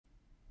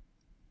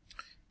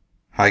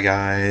Hi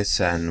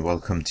guys, and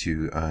welcome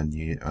to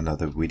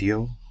another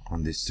video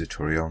on this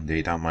tutorial on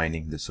data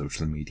mining the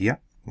social media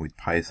with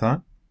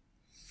Python.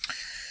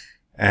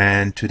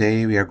 And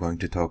today we are going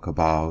to talk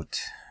about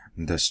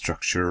the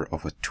structure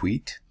of a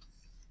tweet,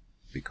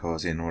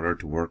 because in order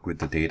to work with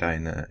the data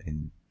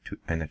in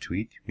a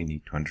tweet, we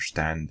need to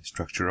understand the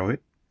structure of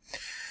it.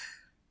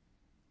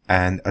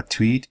 And a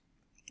tweet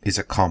is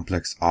a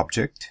complex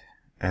object,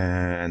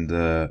 and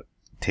the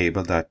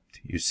table that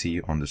you see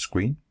on the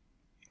screen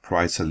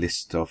provides a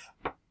list of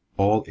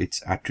all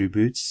its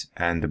attributes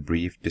and a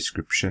brief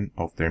description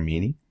of their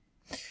meaning.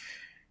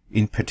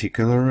 In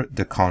particular,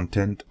 the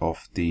content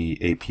of the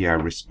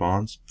API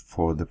response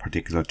for the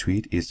particular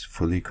tweet is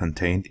fully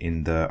contained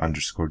in the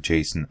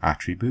 _JSON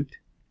attribute,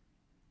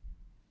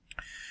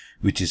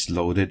 which is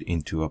loaded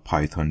into a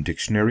Python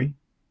dictionary.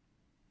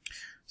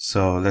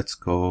 So let's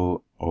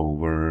go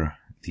over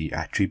the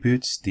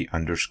attributes. The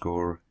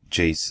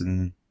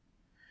 _JSON,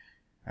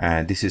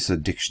 and this is a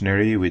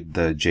dictionary with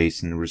the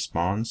JSON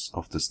response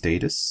of the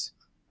status.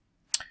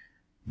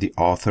 The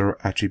author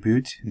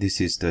attribute, this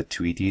is the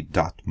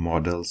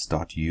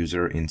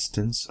tweety.models.user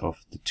instance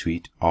of the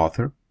tweet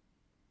author.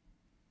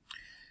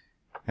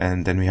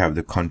 And then we have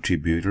the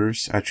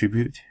contributors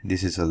attribute.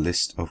 This is a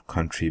list of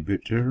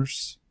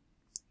contributors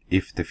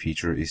if the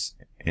feature is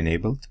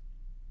enabled.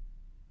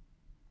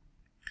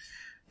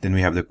 Then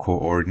we have the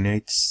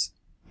coordinates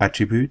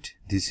attribute.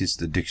 This is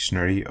the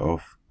dictionary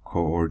of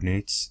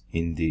coordinates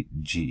in the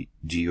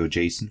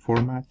GeoJSON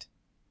format.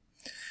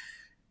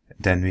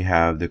 Then we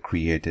have the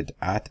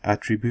created@at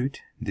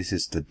attribute. This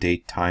is the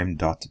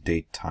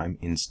datetime.datetime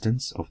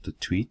instance of the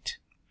tweet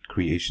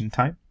creation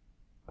time.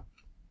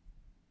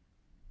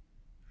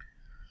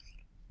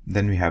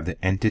 Then we have the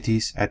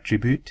entities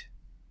attribute.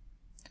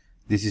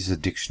 This is a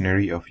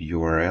dictionary of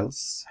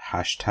URLs,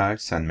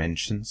 hashtags, and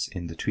mentions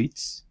in the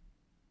tweets.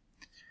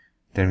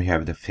 Then we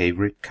have the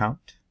favorite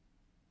count.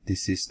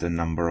 This is the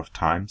number of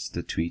times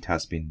the tweet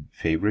has been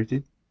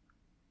favorited.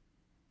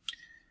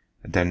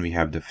 Then we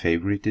have the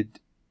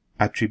favorited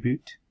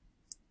attribute,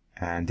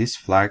 and this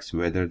flags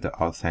whether the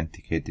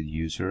authenticated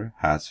user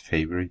has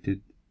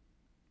favorited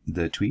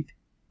the tweet.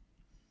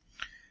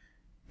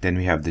 Then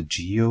we have the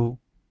geo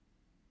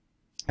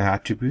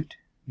attribute.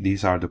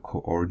 These are the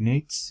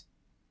coordinates,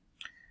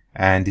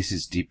 and this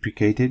is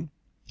deprecated,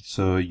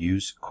 so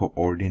use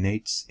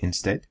coordinates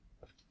instead.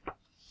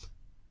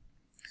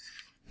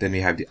 Then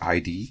we have the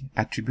ID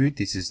attribute.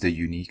 This is the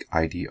unique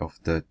ID of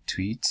the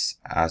tweets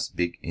as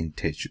big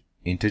integer.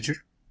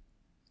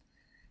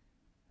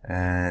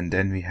 And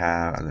then we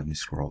have, let me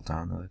scroll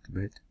down a little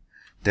bit.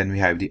 Then we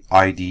have the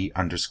ID_str.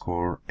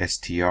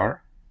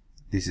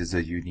 This is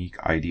the unique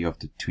ID of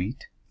the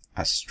tweet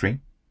as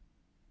string.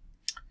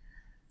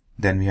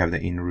 Then we have the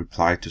in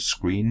reply to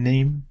screen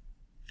name.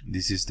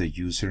 This is the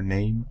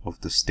username of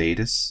the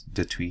status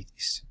the tweet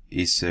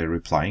is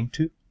replying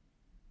to.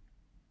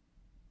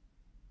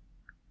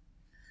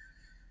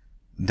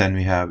 Then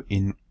we have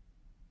in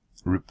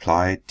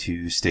reply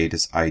to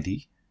status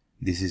ID.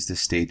 This is the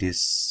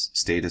status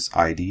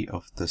ID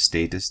of the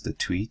status the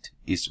tweet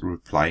is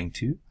replying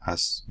to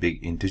as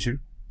big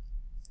integer.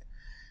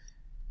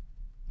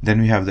 Then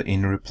we have the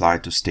in reply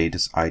to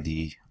status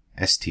ID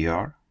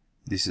str.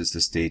 This is the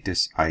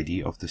status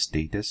ID of the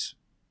status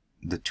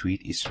the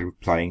tweet is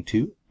replying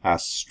to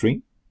as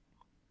string.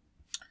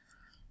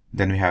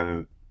 Then we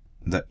have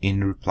the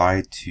in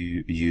reply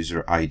to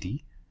user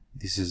ID.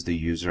 This is the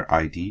user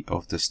ID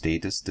of the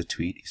status the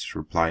tweet is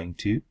replying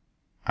to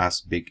as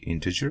big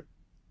integer.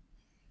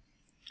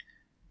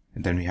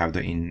 And then we have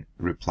the in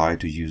reply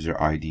to user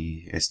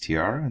ID str,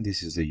 and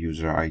this is the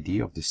user ID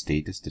of the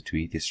status the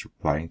tweet is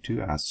replying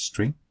to as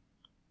string.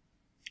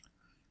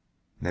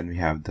 Then we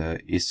have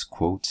the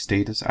isQuote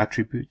status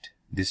attribute.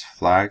 This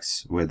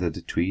flags whether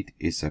the tweet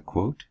is a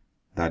quote,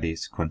 that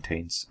is,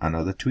 contains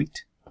another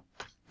tweet.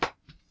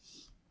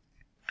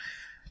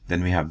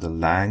 Then we have the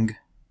lang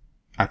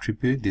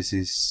attribute. This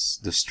is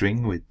the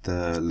string with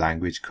the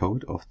language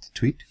code of the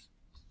tweet.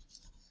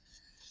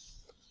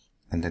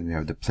 And then we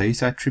have the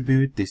place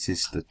attribute. This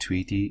is the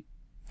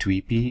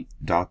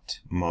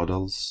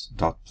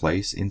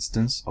tweepy.models.place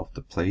instance of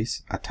the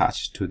place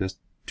attached to the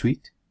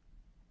tweet.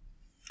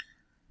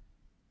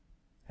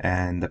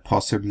 And the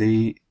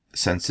possibly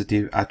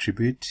sensitive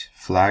attribute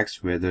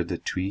flags whether the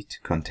tweet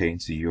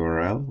contains a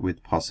URL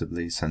with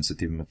possibly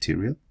sensitive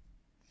material.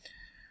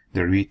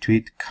 The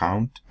retweet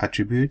count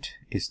attribute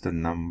is the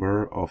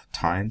number of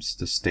times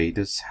the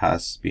status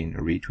has been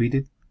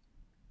retweeted.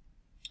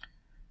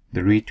 The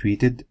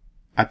retweeted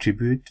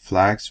attribute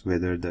flags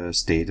whether the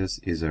status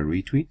is a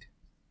retweet.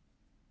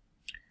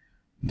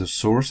 The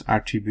source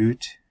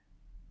attribute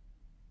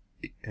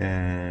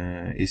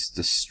is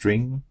the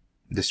string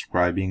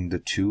describing the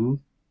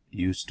tool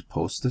used to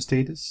post the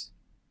status.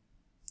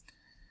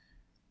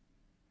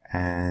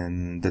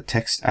 And the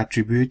text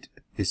attribute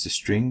is the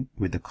string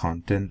with the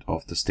content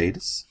of the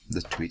status,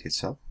 the tweet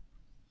itself.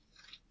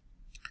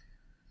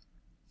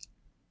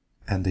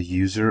 And the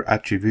user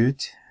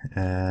attribute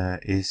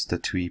is the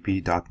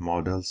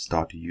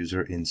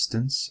tweepy.models.user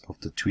instance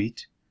of the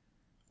tweet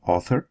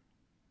author,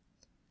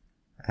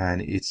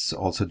 and it's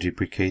also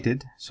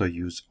deprecated, so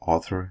use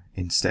author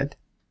instead.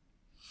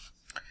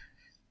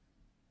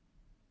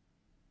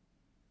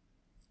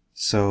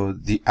 So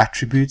the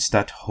attributes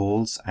that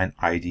holds an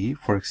ID,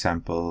 for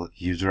example,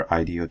 user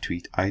ID or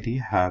tweet ID,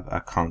 have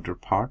a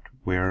counterpart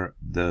where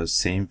the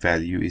same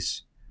value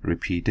is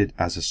repeated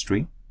as a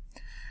string.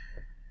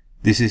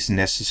 This is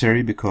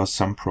necessary because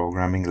some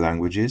programming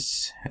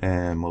languages,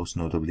 most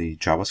notably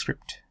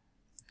JavaScript,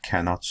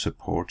 cannot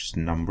support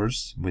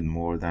numbers with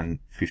more than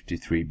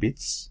 53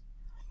 bits,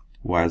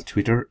 while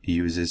Twitter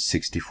uses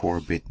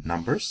 64-bit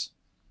numbers.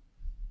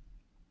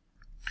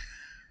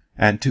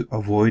 And to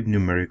avoid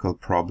numerical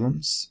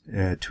problems,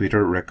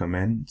 Twitter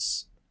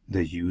recommends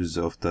the use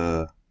of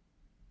the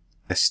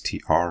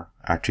str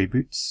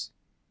attributes.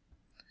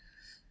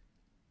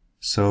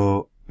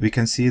 So we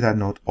can see that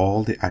not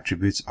all the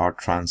attributes are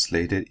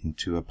translated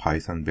into a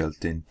Python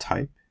built-in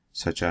type,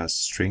 such as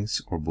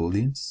strings or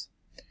booleans.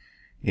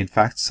 In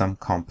fact, some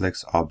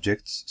complex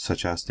objects,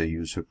 such as the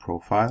user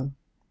profile,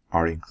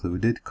 are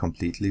included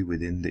completely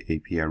within the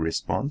API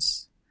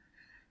response,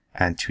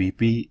 and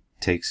Tweepy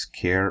takes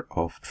care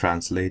of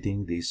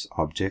translating these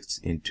objects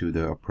into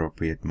the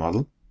appropriate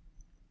model.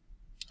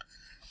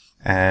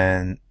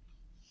 And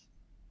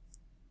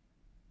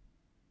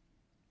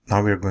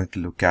now we're going to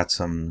look at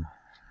some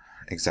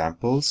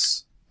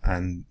examples,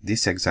 and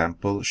this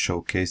example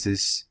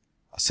showcases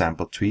a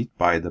sample tweet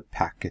by the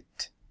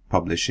Packet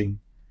Publishing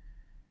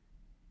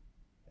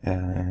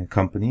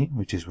company,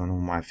 which is one of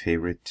my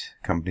favorite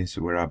companies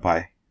where I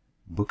buy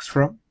books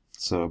from,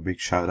 so a big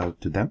shout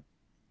out to them.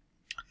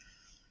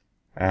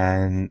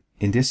 And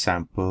in this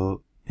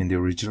sample, in the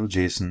original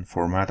JSON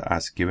format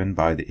as given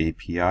by the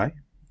API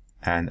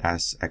and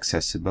as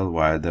accessible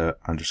via the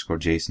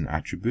 _JSON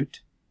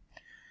attribute,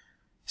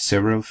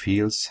 several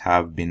fields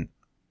have been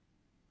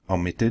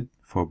omitted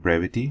for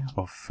brevity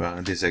of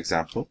this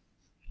example.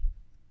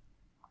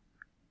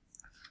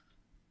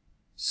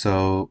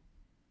 So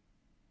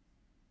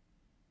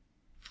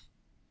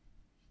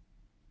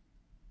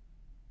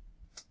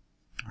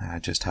I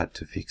just had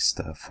to fix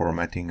the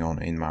formatting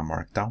in my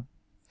markdown.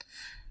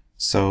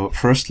 So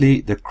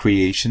firstly, the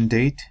creation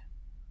date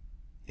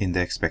in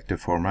the expected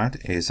format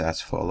is as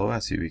follows,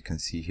 as you can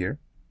see here.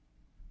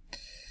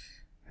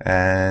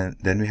 And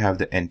then we have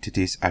the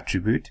entities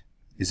attribute,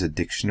 is a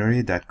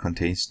dictionary that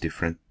contains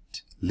different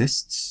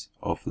lists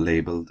of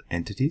labeled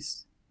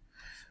entities.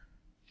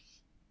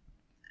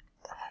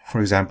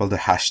 For example, the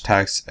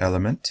hashtags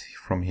element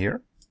from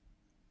here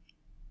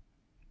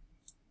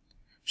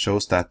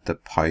shows that the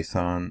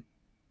Python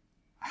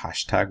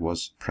hashtag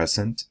was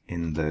present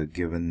in the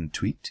given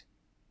tweet.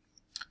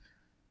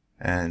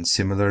 And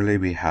similarly,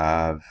 we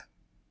have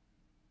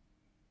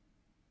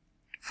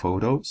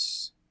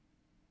photos,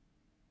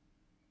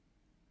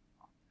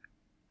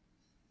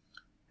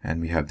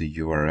 and we have the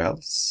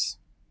URLs,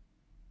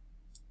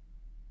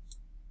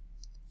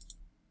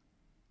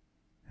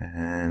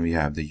 and we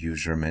have the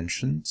user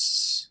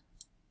mentions,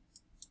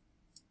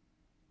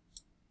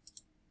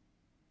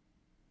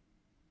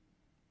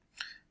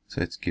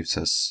 so it gives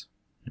us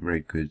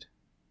very good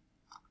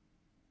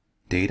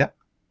data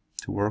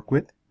to work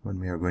with when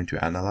we are going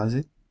to analyze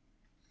it.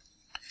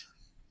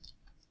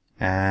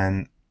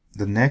 And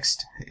the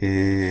next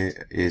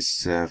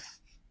is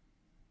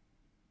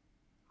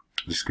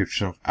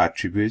description of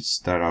attributes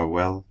that are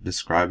well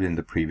described in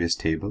the previous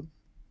table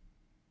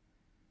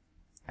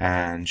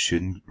and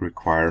shouldn't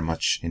require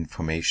much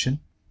information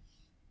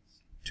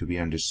to be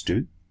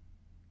understood.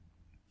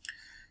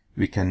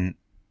 We can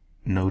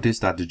notice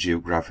that the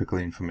geographical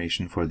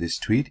information for this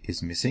tweet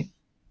is missing.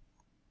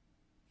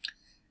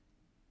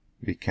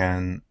 We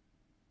can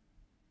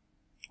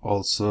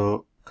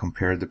also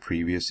compare the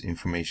previous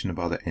information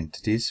about the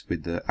entities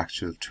with the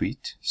actual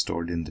tweet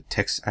stored in the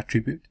text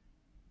attribute.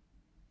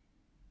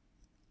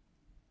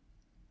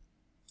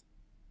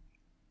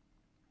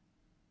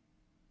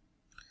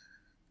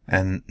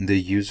 And the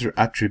user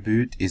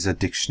attribute is a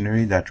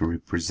dictionary that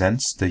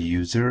represents the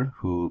user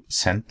who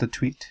sent the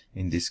tweet,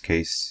 in this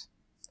case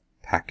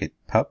Packet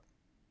Pub.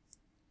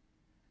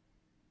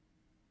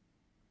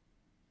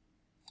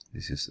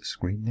 This is the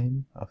screen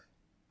name of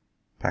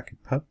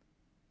Packet Pub.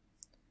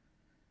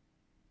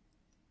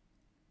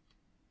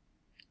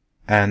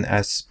 And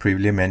as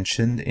previously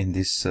mentioned,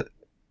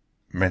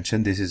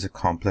 this is a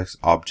complex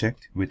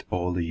object with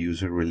all the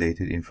user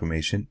related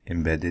information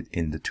embedded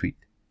in the tweet.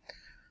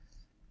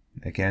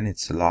 Again,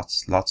 it's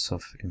lots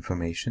of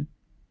information.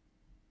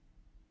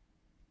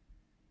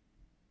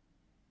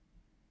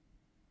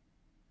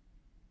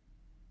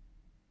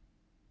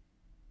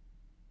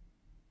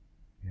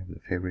 We have the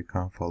favorite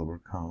count,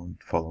 follower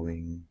count,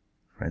 following,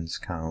 friends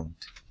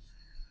count.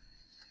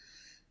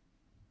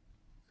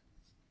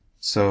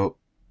 So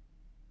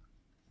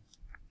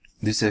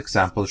this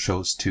example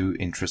shows two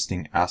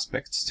interesting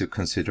aspects to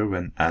consider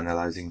when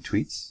analyzing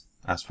tweets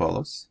as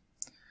follows.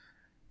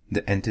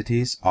 The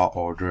entities are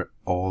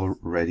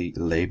already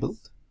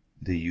labeled.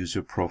 The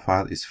user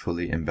profile is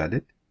fully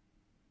embedded.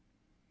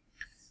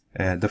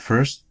 The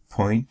first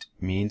point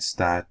means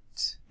that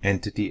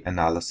entity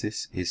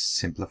analysis is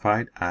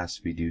simplified,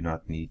 as we do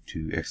not need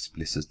to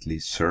explicitly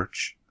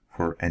search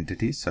for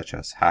entities such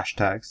as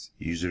hashtags,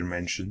 user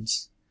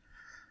mentions,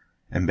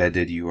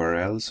 embedded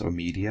URLs, or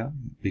media,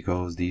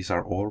 because these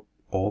are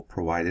all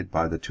provided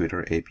by the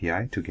Twitter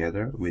API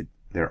together with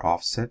their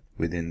offset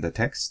within the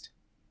text,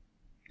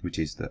 which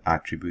is the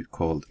attribute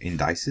called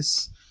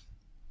indices.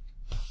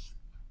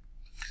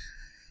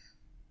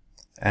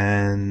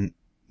 And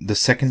the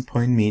second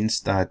point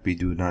means that we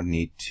do not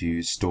need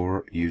to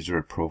store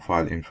user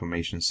profile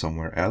information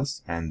somewhere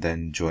else and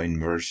then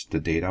merge the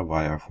data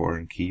via a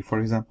foreign key, for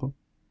example.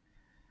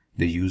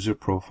 The user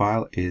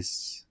profile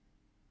is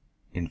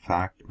in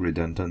fact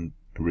redundantly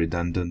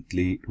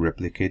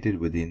replicated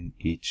within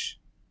each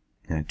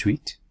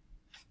tweet.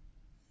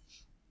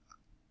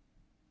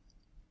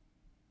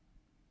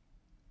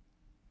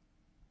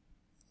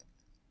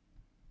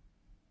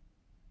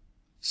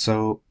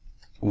 So,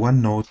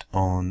 one note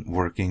on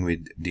working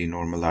with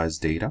denormalized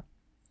data.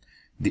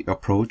 The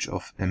approach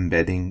of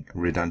embedding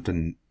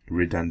redundant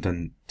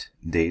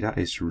data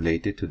is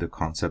related to the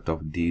concept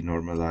of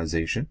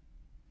denormalization.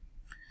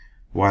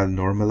 While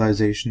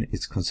normalization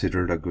is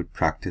considered a good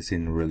practice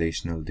in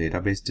relational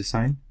database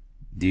design,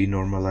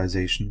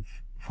 denormalization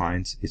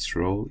finds its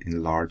role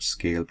in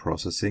large-scale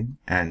processing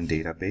and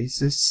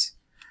databases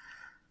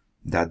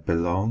that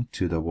belong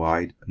to the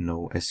wide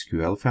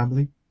NoSQL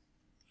family.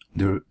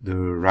 The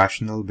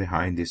rationale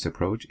behind this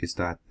approach is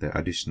that the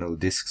additional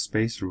disk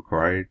space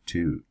required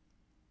to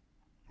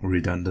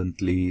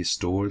redundantly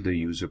store the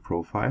user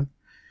profile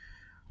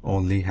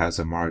only has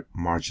a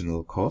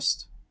marginal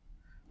cost,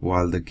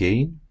 while the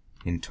gain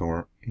in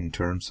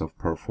terms of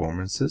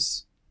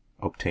performances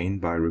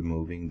obtained by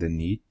removing the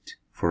need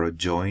for a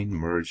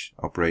join-merge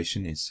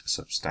operation is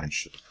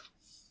substantial.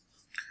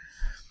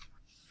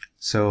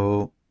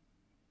 So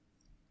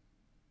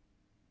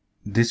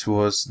this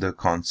was the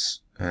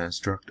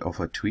construct of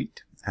a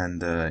tweet and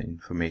the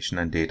information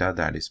and data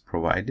that is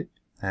provided,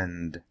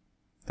 and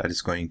that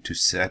is going to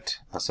set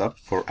us up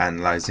for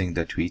analyzing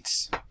the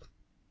tweets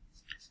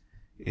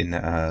in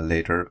a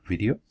later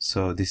video.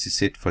 So this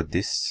is it for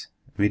this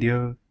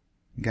video,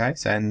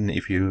 guys, and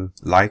if you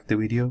like the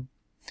video,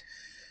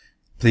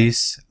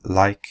 please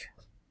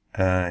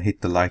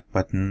hit the like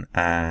button,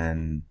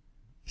 and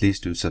please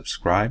do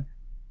subscribe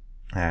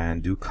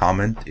and do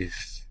comment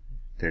if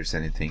there's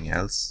anything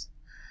else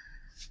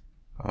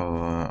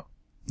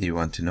you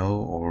want to know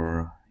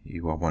or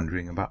you are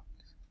wondering about.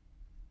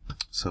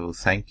 So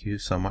thank you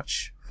so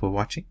much for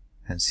watching,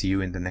 and see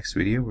you in the next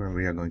video, where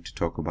we are going to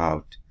talk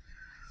about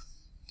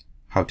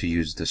how to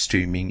use the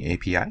streaming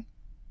API.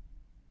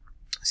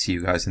 See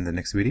you guys in the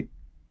next video.